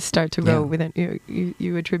vines start to grow within you.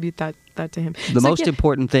 You attribute that to him. The most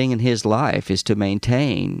important thing in his life is to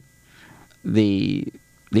maintain the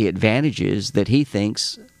advantages that he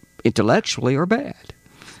thinks intellectually are bad,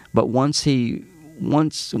 but once they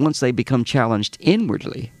become challenged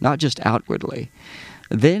inwardly, not just outwardly,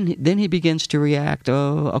 then he begins to react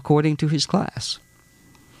according to his class.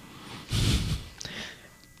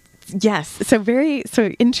 Yes, so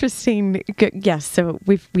interesting. Yes, so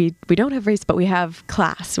we don't have race, but we have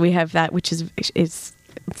class. We have that, which is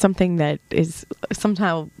something that is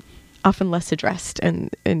somehow often less addressed in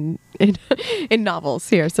novels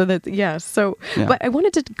here. So that but I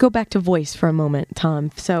wanted to go back to voice for a moment, Tom.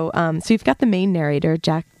 So you've got the main narrator,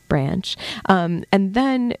 Jack Branch. And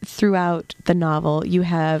then throughout the novel, you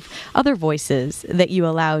have other voices that you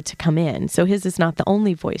allow to come in. So his is not the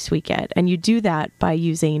only voice we get. And you do that by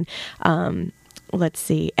using, let's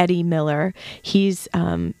see, Eddie Miller. He's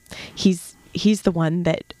the one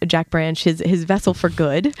that Jack Branch, his vessel for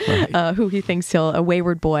good, Right. who he thinks a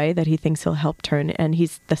wayward boy that he thinks he'll help turn, and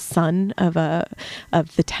he's the son of a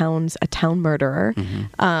town murderer.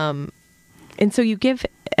 Mm-hmm. And so you give,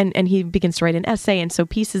 and he begins to write an essay, and so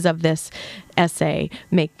pieces of this essay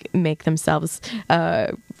make themselves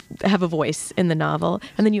have a voice in the novel,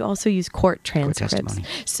 and then you also use court transcripts. testimony.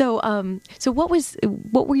 So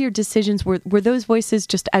what were your decisions? Were those voices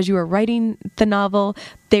just as you were writing the novel,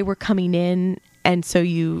 they were coming in, and so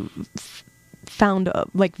you found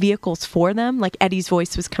like vehicles for them? Like Eddie's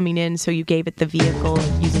voice was coming in, so you gave it the vehicle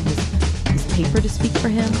of using his paper to speak for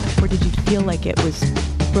him, or did you feel like it was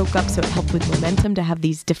broke up so it helped with momentum to have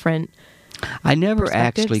these different? I never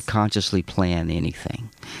perspectives? actually consciously plan anything,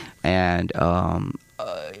 and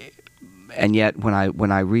yet when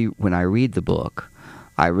I read the book,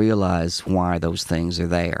 I realize why those things are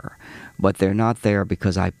there, but they're not there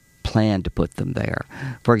because I planned to put them there.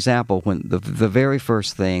 For example, when the very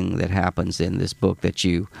first thing that happens in this book that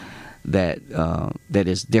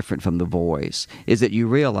is different from the voice is that you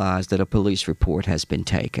realize that a police report has been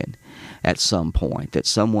taken at some point, that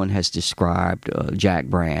someone has described Jack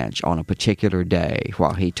Branch on a particular day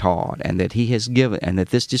while he taught, and that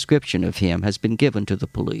this description of him has been given to the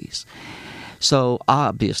police. So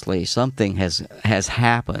obviously something has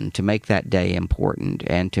happened to make that day important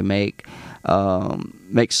and to make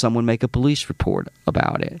someone make a police report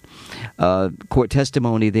about it. Court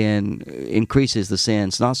testimony then increases the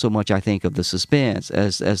sense, not so much I think of the suspense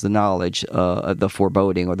as the knowledge, the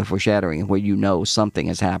foreboding or the foreshadowing, where you know something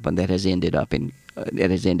has happened that has ended up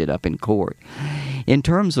in court. In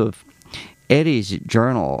terms of Eddie's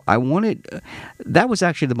journal, that was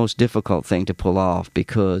actually the most difficult thing to pull off,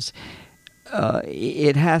 because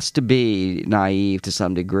it has to be naive to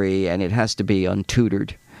some degree, and it has to be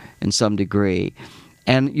untutored in some degree.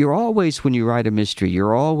 And you're always, when you write a mystery,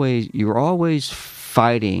 you're always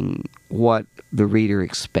fighting what the reader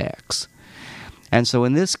expects. And so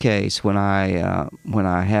in this case, when I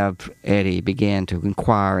have Eddie begin to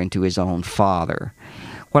inquire into his own father,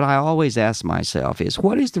 what I always ask myself is,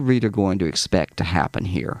 what is the reader going to expect to happen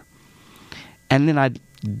here? And then I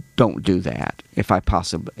don't do that if I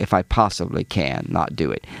possibly can not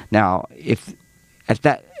do it. Now, if at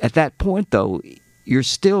that point though, you're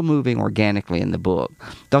still moving organically in the book.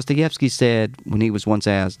 Dostoevsky said when he was once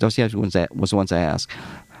asked,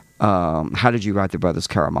 how did you write The Brothers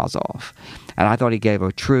Karamazov? And I thought he gave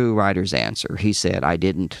a true writer's answer. He said, I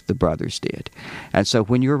didn't, the brothers did. And so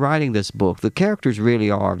when you're writing this book, the characters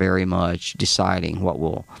really are very much deciding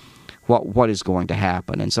what is going to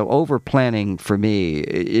happen. And so over planning for me,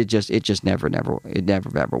 it just never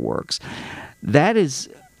works. That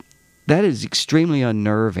is extremely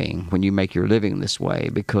unnerving when you make your living this way,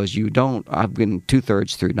 because I've been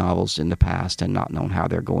 2/3 through novels in the past and not known how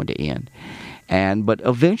they're going to end. But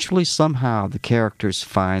eventually somehow the characters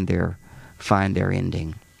find their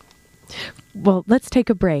ending. Well, let's take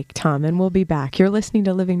a break, Tom, and we'll be back. You're listening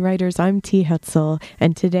to Living Writers. I'm T. Hetzel,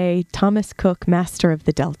 and today, Thomas Cook, Master of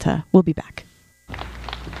the Delta. We'll be back.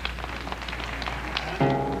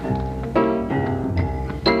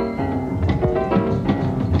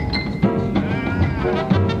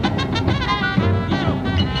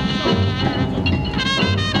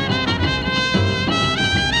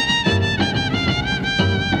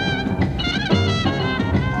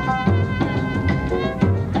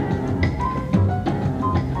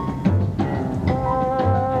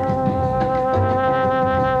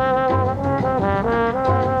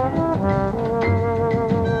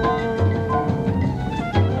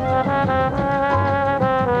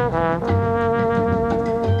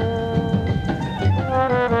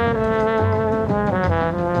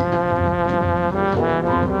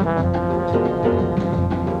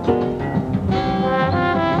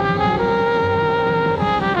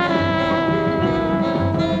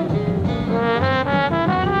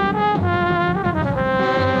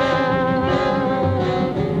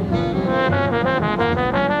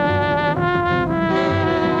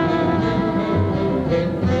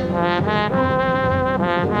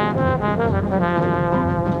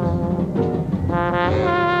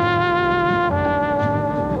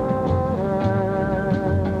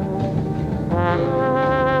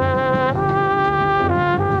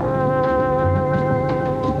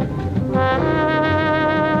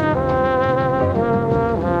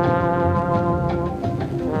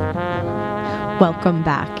 Welcome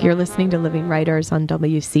back. You're listening to Living Writers on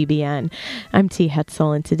WCBN. I'm T.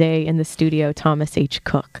 Hetzel, and today in the studio, Thomas H.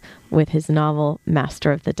 Cook with his novel,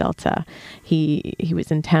 Master of the Delta. He was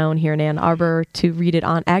in town here in Ann Arbor to read it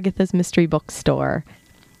on Agatha's Mystery Bookstore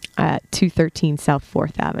at 213 South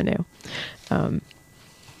 4th Avenue.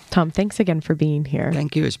 Tom, thanks again for being here.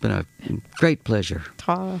 Thank you. It's been a great pleasure.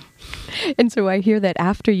 And so I hear that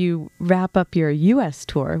after you wrap up your U.S.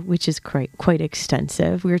 tour, which is quite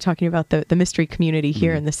extensive, we were talking about the mystery community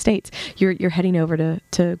here in the States. You're heading over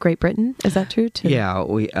to Great Britain. Is that true? Yeah,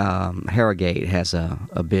 we Harrogate has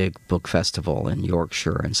a big book festival in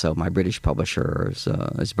Yorkshire, and so my British publisher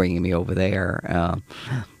is bringing me over there.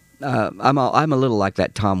 I'm a little like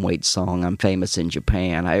that Tom Waits song. I'm famous in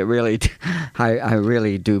Japan. I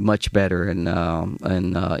really do much better in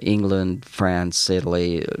England, France,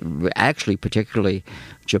 Italy, actually particularly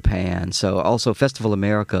Japan. So also Festival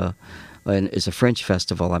America is a French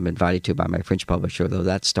festival I'm invited to by my French publisher, though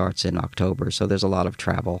that starts in October. So there's a lot of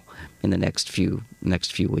travel in the next few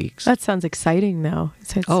weeks. That sounds exciting, though.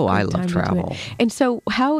 I love travel. And so how